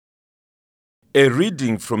A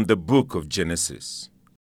reading from the book of Genesis.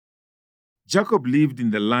 Jacob lived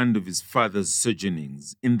in the land of his father's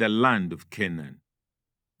sojournings, in the land of Canaan.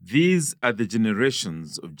 These are the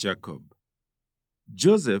generations of Jacob.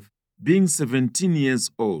 Joseph, being 17 years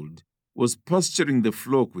old, was pasturing the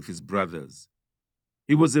flock with his brothers.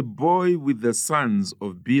 He was a boy with the sons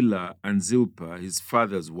of Bilhah and Zilpah, his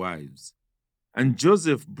father's wives. And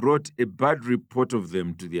Joseph brought a bad report of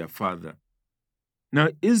them to their father. Now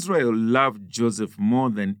Israel loved Joseph more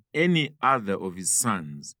than any other of his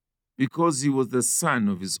sons, because he was the son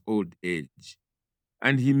of his old age.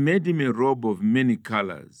 And he made him a robe of many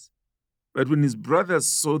colors. But when his brothers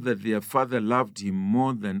saw that their father loved him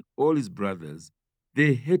more than all his brothers,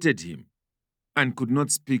 they hated him and could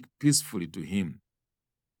not speak peacefully to him.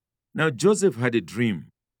 Now Joseph had a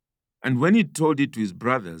dream, and when he told it to his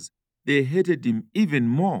brothers, they hated him even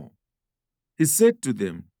more. He said to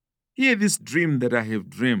them, "Hear this dream that I have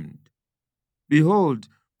dreamed. Behold,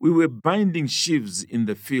 we were binding sheaves in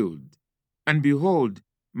the field, and behold,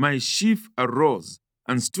 my sheaf arose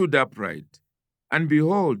and stood upright, and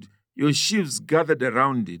behold, your sheaves gathered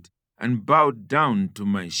around it and bowed down to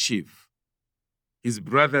my sheaf." His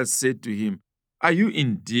brothers said to him, "Are you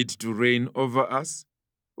indeed to reign over us?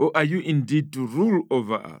 Or are you indeed to rule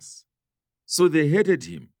over us?" So they hated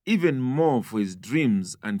him even more for his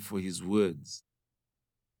dreams and for his words.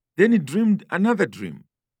 Then he dreamed another dream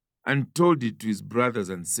and told it to his brothers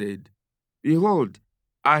and said, "Behold,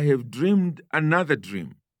 I have dreamed another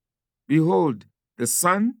dream. Behold, the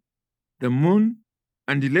sun, the moon,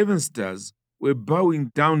 and 11 stars were bowing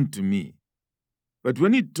down to me." But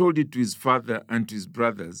when he told it to his father and to his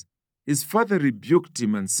brothers, his father rebuked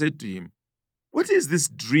him and said to him, "What is this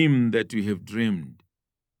dream that you have dreamed?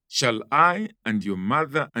 Shall I and your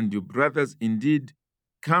mother and your brothers indeed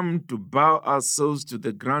come to bow ourselves to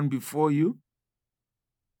the ground before you?"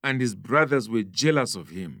 And his brothers were jealous of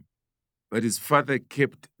him, but his father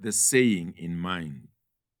kept the saying in mind.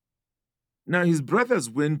 Now his brothers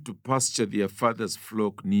went to pasture their father's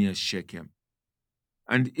flock near Shechem.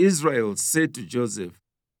 And Israel said to Joseph,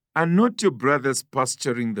 "Are not your brothers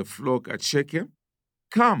pasturing the flock at Shechem?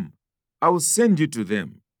 Come, I will send you to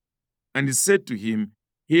them." And he said to him,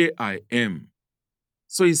 "Here I am."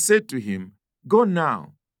 So he said to him, "Go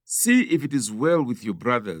now, see if it is well with your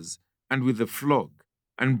brothers and with the flock,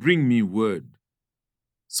 and bring me word."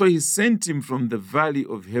 So he sent him from the valley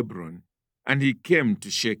of Hebron, and he came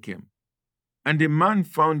to Shechem. And a man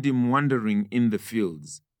found him wandering in the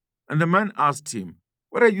fields. And the man asked him,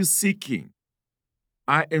 "What are you seeking?"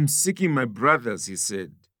 "I am seeking my brothers," he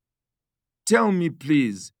said. "Tell me,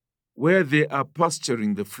 please, where they are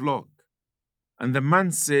pasturing the flock." And the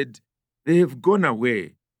man said, "They have gone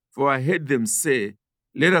away, for I heard them say,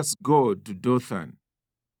 'Let us go to Dothan.'"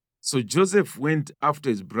 So Joseph went after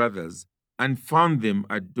his brothers and found them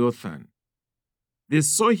at Dothan. They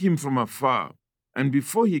saw him from afar, and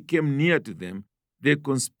before he came near to them, they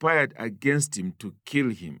conspired against him to kill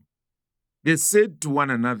him. They said to one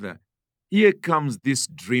another, "Here comes this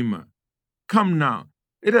dreamer. Come now,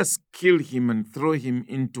 let us kill him and throw him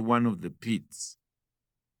into one of the pits.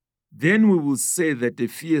 Then we will say that a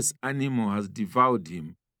fierce animal has devoured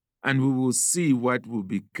him, and we will see what will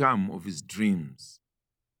become of his dreams."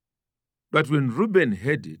 But when Reuben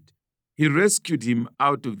heard it, he rescued him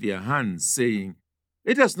out of their hands, saying,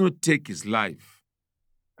 "Let us not take his life."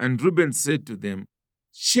 And Reuben said to them,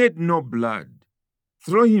 "Shed no blood.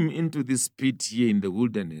 Throw him into this pit here in the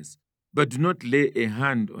wilderness, but do not lay a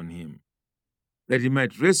hand on him, that he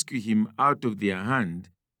might rescue him out of their hand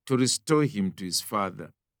to restore him to his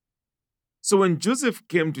father." So when Joseph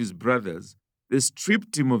came to his brothers, they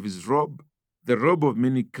stripped him of his robe, the robe of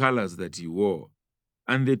many colors that he wore,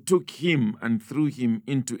 and they took him and threw him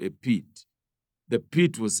into a pit. The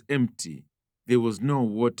pit was empty, there was no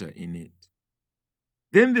water in it.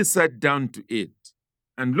 Then they sat down to eat,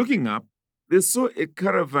 and looking up, they saw a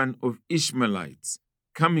caravan of Ishmaelites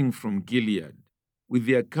coming from Gilead, with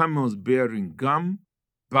their camels bearing gum,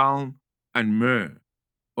 balm, and myrrh,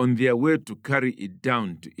 on their way to carry it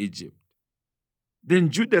down to Egypt.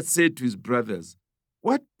 Then Judah said to his brothers,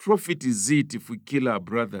 "What profit is it if we kill our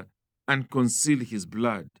brother and conceal his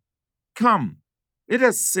blood? Come, let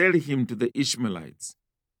us sell him to the Ishmaelites,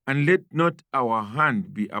 and let not our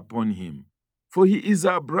hand be upon him, for he is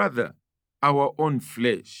our brother, our own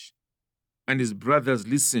flesh." And his brothers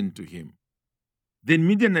listened to him. Then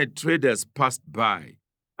Midianite traders passed by,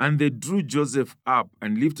 and they drew Joseph up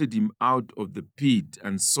and lifted him out of the pit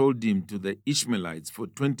and sold him to the Ishmaelites for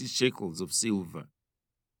 20 shekels of silver.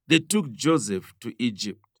 They took Joseph to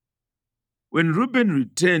Egypt. When Reuben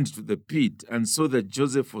returned to the pit and saw that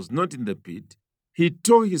Joseph was not in the pit, he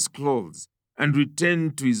tore his clothes and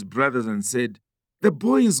returned to his brothers and said, "The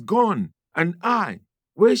boy is gone, and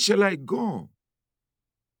where shall I go?"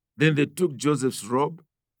 Then they took Joseph's robe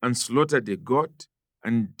and slaughtered a goat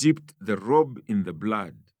and dipped the robe in the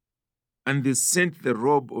blood. And they sent the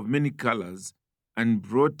robe of many colors and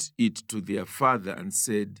brought it to their father and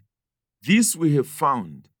said, "This we have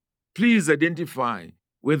found. Please identify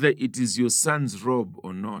whether it is your son's robe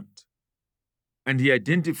or not." And he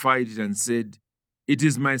identified it and said, "It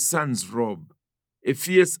is my son's robe. A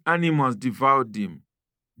fierce animal has devoured him.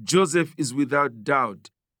 Joseph is without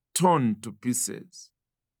doubt torn to pieces."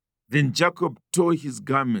 Then Jacob tore his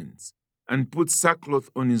garments and put sackcloth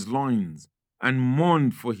on his loins and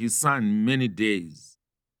mourned for his son many days.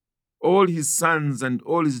 All his sons and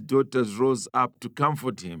all his daughters rose up to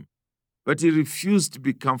comfort him, but he refused to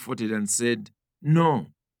be comforted and said,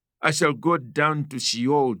 "No, I shall go down to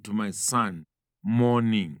Sheol to my son,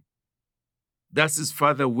 mourning." Thus his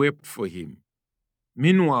father wept for him.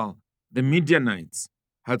 Meanwhile, the Midianites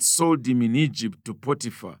had sold him in Egypt to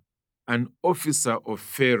Potiphar, an officer of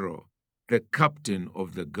Pharaoh, the captain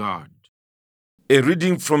of the guard. A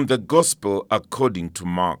reading from the Gospel according to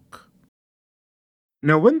Mark.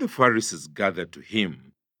 Now when the Pharisees gathered to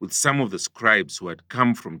him with some of the scribes who had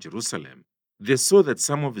come from Jerusalem, they saw that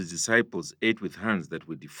some of his disciples ate with hands that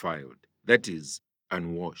were defiled, that is,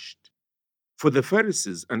 unwashed. For the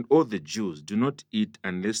Pharisees and all the Jews do not eat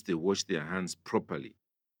unless they wash their hands properly,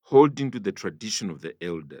 holding to the tradition of the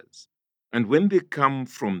elders. And when they come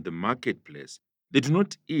from the marketplace, they do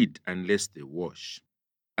not eat unless they wash.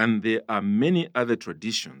 And there are many other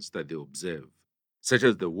traditions that they observe, such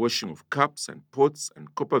as the washing of cups and pots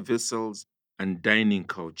and copper vessels and dining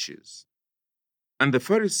couches. And the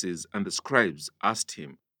Pharisees and the scribes asked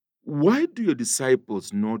him, "Why do your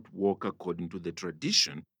disciples not walk according to the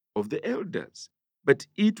tradition of the elders, but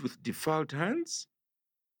eat with defiled hands?"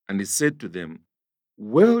 And he said to them,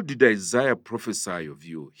 "Well did Isaiah prophesy of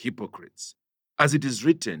you, hypocrites. As it is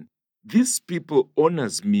written, 'These people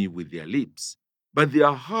honors me with their lips, but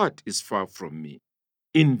their heart is far from me.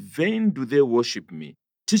 In vain do they worship me,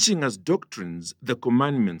 teaching as doctrines the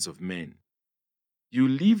commandments of men.' You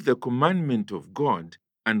leave the commandment of God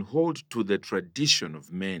and hold to the tradition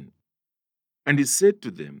of men." And he said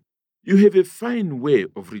to them, "You have a fine way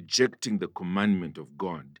of rejecting the commandment of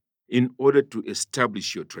God in order to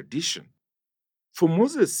establish your tradition. For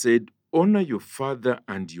Moses said, 'Honor your father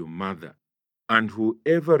and your mother,' and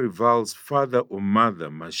whoever reviles father or mother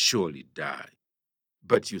must surely die.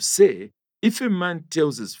 But you say, if a man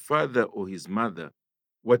tells his father or his mother,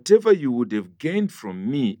 'Whatever you would have gained from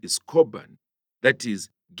me is korban,' that is,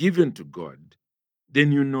 given to God,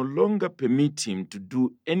 then you no longer permit him to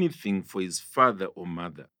do anything for his father or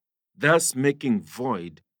mother, thus making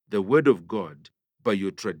void the word of God by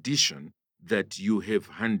your tradition that you have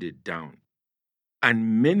handed down.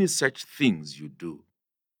 And many such things you do."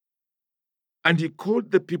 And he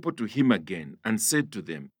called the people to him again and said to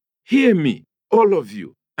them, "Hear me, all of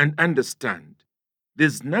you, and understand.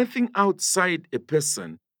 There's nothing outside a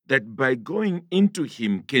person that by going into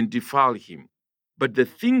him can defile him, but the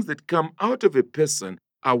things that come out of a person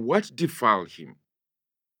are what defile him."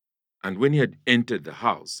 And when he had entered the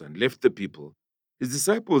house and left the people, his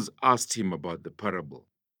disciples asked him about the parable.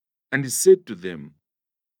 And he said to them,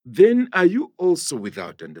 "Then are you also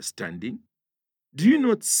without understanding? Do you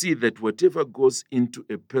not see that whatever goes into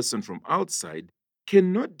a person from outside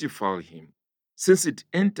cannot defile him, since it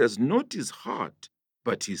enters not his heart,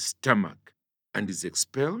 but his stomach, and is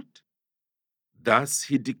expelled?" Thus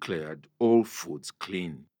he declared all foods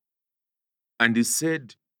clean. And he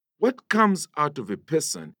said, "What comes out of a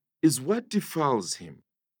person is what defiles him.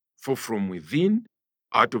 For from within,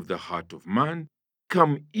 out of the heart of man,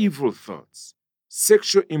 come evil thoughts,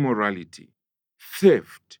 sexual immorality,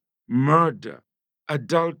 theft, murder,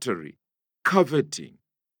 adultery, coveting,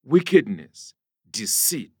 wickedness,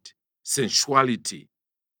 deceit, sensuality,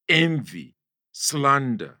 envy,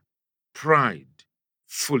 slander, pride,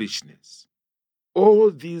 foolishness.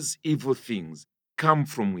 All these evil things come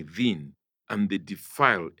from within and they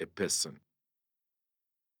defile a person."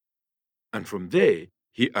 And from there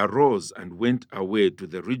he arose and went away to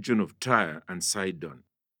the region of Tyre and Sidon.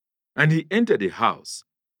 And he entered a house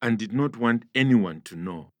and did not want anyone to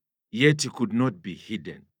know, yet he could not be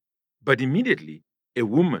hidden. But immediately a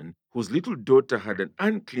woman whose little daughter had an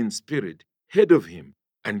unclean spirit heard of him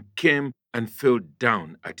and came and fell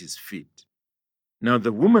down at his feet. Now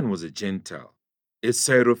the woman was a Gentile, a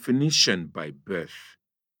Syrophoenician by birth,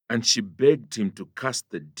 and she begged him to cast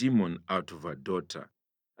the demon out of her daughter.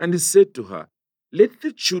 And he said to her, "Let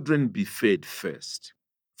the children be fed first,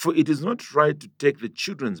 for it is not right to take the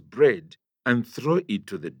children's bread and throw it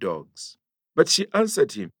to the dogs." But she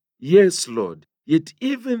answered him, Yes, Lord, yet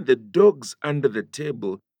even the dogs under the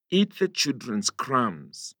table eat the children's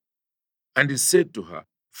crumbs. And he said to her,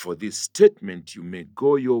 For this statement you may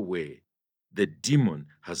go your way. The demon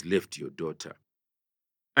has left your daughter.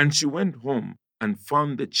 And she went home and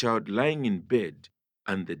found the child lying in bed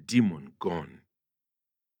and the demon gone.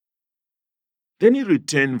 Then he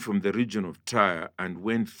returned from the region of Tyre and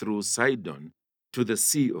went through Sidon to the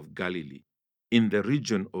Sea of Galilee, in the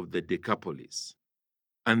region of the Decapolis.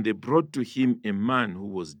 And they brought to him a man who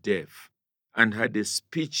was deaf and had a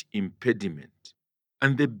speech impediment.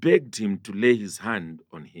 And they begged him to lay his hand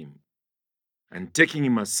on him. And taking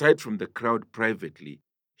him aside from the crowd privately,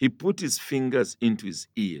 he put his fingers into his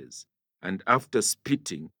ears, and after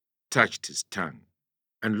spitting, touched his tongue.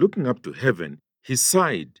 And looking up to heaven, he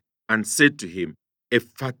sighed and said to him,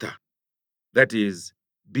 Ephphatha, that is,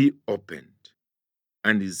 be opened.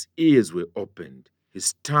 And his ears were opened,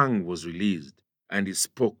 his tongue was released, and he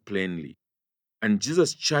spoke plainly. And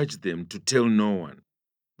Jesus charged them to tell no one.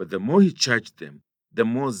 But the more he charged them, the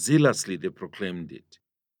more zealously they proclaimed it.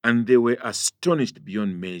 And they were astonished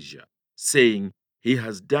beyond measure, saying, He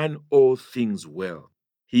has done all things well.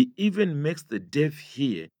 He even makes the deaf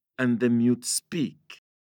hear and the mute speak.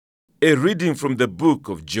 A reading from the book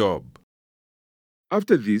of Job.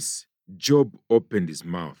 After this, Job opened his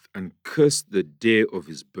mouth and cursed the day of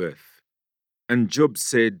his birth. And Job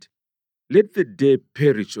said, Let the day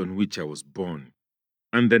perish on which I was born,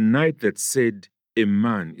 and the night that said, A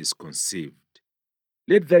man is conceived.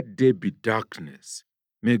 Let that day be darkness.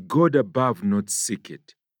 May God above not seek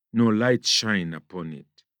it, nor light shine upon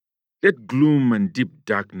it. Let gloom and deep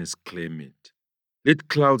darkness claim it. Let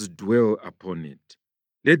clouds dwell upon it.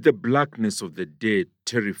 Let the blackness of the day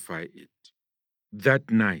terrify it.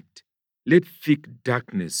 That night, let thick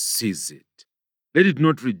darkness seize it. Let it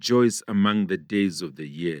not rejoice among the days of the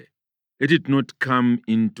year. Let it not come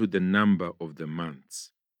into the number of the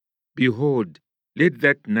months. Behold, let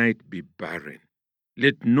that night be barren.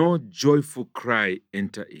 Let no joyful cry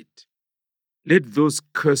enter it. Let those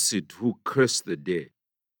curse it who curse the day,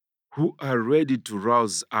 who are ready to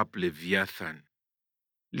rouse up Leviathan.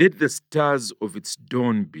 Let the stars of its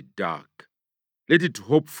dawn be dark. Let it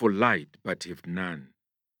hope for light, but have none,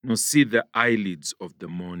 nor see the eyelids of the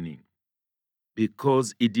morning.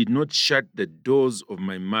 Because it did not shut the doors of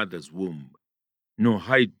my mother's womb, nor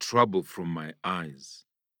hide trouble from my eyes.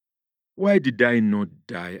 Why did I not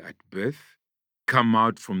die at birth, come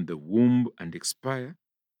out from the womb and expire?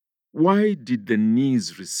 Why did the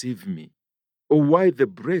knees receive me, or why the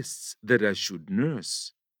breasts that I should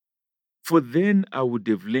nurse? For then I would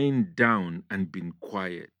have lain down and been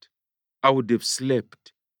quiet. I would have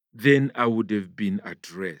slept, then I would have been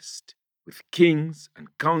at rest, with kings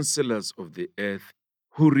and counselors of the earth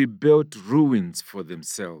who rebuilt ruins for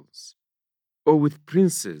themselves, or with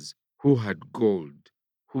princes who had gold,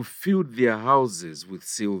 who filled their houses with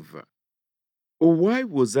silver. Or why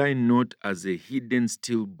was I not as a hidden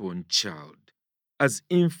stillborn child, as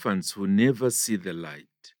infants who never see the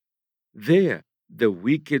light? There the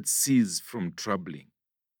wicked cease from troubling,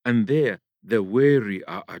 and there the weary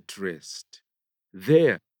are at rest.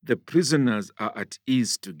 There the prisoners are at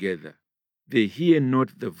ease together. They hear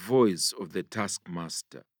not the voice of the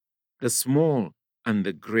taskmaster. The small and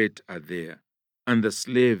the great are there, and the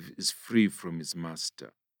slave is free from his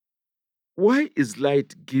master. Why is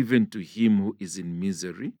light given to him who is in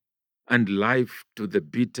misery, and life to the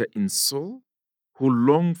bitter in soul, who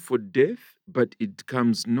long for death, but it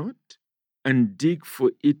comes not, and dig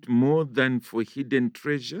for it more than for hidden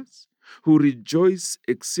treasures, who rejoice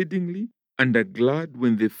exceedingly and are glad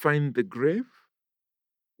when they find the grave?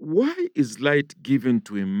 Why is light given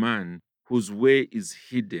to a man whose way is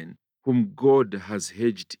hidden, whom God has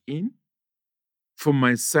hedged in? For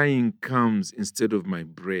my sighing comes instead of my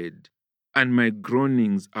bread, and my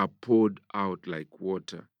groanings are poured out like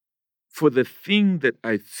water. For the thing that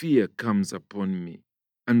I fear comes upon me,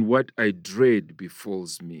 and what I dread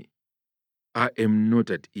befalls me. I am not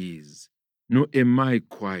at ease, nor am I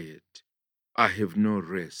quiet. I have no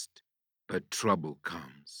rest, but trouble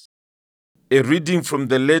comes. A reading from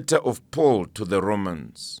the letter of Paul to the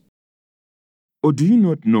Romans. Or do you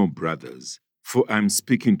not know, brothers, for I am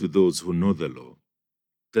speaking to those who know the law,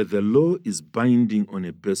 that the law is binding on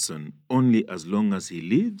a person only as long as he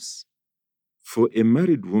lives? For a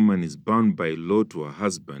married woman is bound by law to her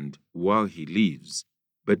husband while he lives,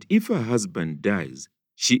 but if her husband dies,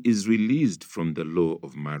 she is released from the law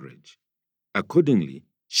of marriage. Accordingly,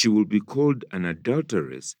 she will be called an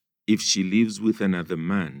adulteress if she lives with another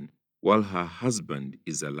man while her husband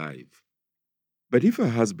is alive. But if her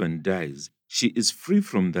husband dies, she is free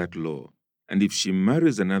from that law, and if she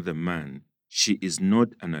marries another man, she is not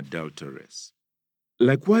an adulteress.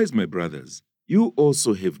 Likewise, my brothers, you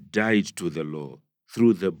also have died to the law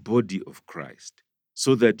through the body of Christ,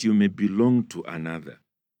 so that you may belong to another,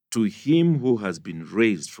 to him who has been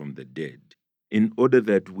raised from the dead, in order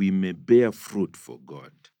that we may bear fruit for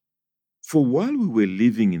God. For while we were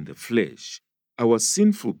living in the flesh, our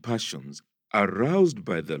sinful passions, aroused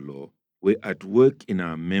by the law, were at work in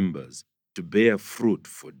our members to bear fruit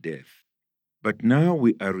for death. But now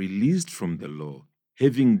we are released from the law,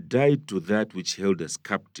 having died to that which held us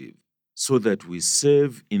captive, so that we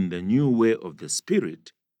serve in the new way of the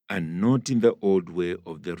Spirit and not in the old way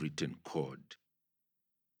of the written code.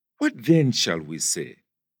 What then shall we say?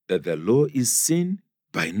 That the law is sin?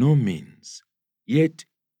 By no means. Yet,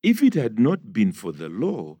 if it had not been for the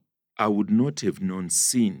law, I would not have known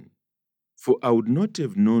sin. For I would not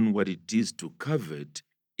have known what it is to covet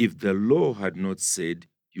if the law had not said,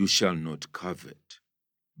 "You shall not covet."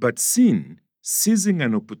 But sin, seizing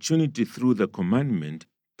an opportunity through the commandment,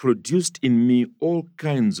 produced in me all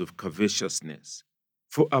kinds of covetousness.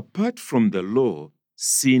 For apart from the law,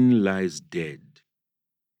 sin lies dead.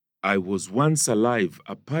 I was once alive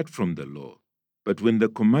apart from the law, but when the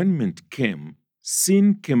commandment came,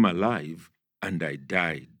 sin came alive and I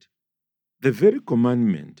died. The very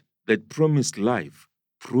commandment that promised life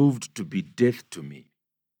proved to be death to me.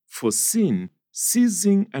 For sin,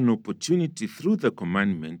 seizing an opportunity through the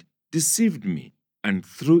commandment, deceived me and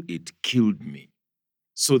through it killed me.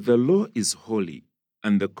 So the law is holy,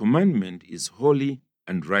 and the commandment is holy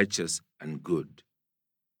and righteous and good.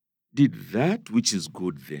 Did that which is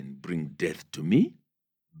good then bring death to me?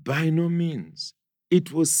 By no means.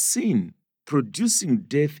 It was sin producing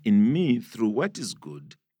death in me through what is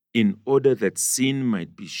good, in order that sin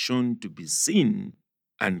might be shown to be sin,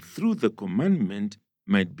 and through the commandment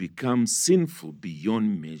might become sinful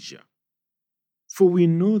beyond measure. For we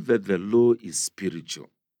know that the law is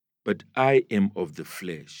spiritual, but I am of the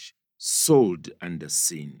flesh, sold under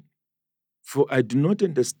sin. For I do not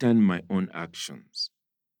understand my own actions.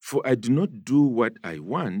 For I do not do what I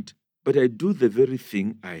want, but I do the very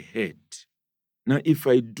thing I hate. Now, if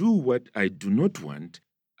I do what I do not want,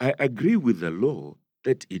 I agree with the law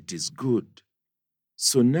that it is good.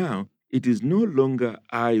 So now it is no longer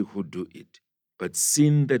I who do it, but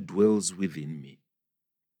sin that dwells within me.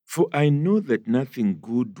 For I know that nothing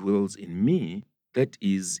good dwells in me, that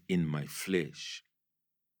is, in my flesh.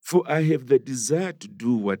 For I have the desire to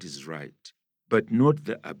do what is right, but not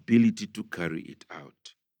the ability to carry it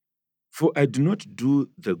out. For I do not do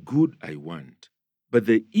the good I want, but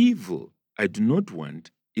the evil I do not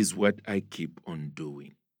want is what I keep on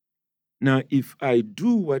doing. Now, if I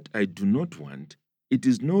do what I do not want, it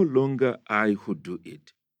is no longer I who do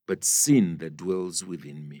it, but sin that dwells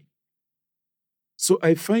within me. So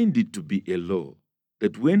I find it to be a law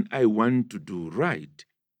that when I want to do right,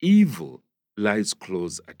 evil lies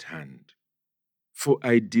close at hand. For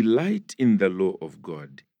I delight in the law of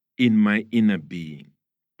God in my inner being,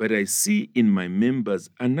 but I see in my members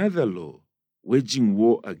another law, waging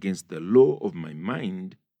war against the law of my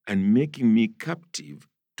mind and making me captive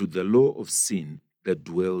to the law of sin that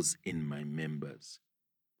dwells in my members.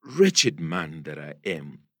 Wretched man that I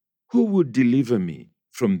am, who will deliver me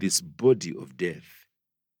from this body of death?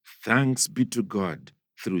 Thanks be to God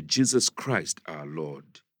through Jesus Christ our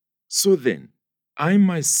Lord. So then, I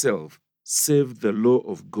myself serve the law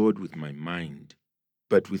of God with my mind,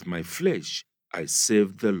 but with my flesh I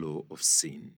serve the law of sin.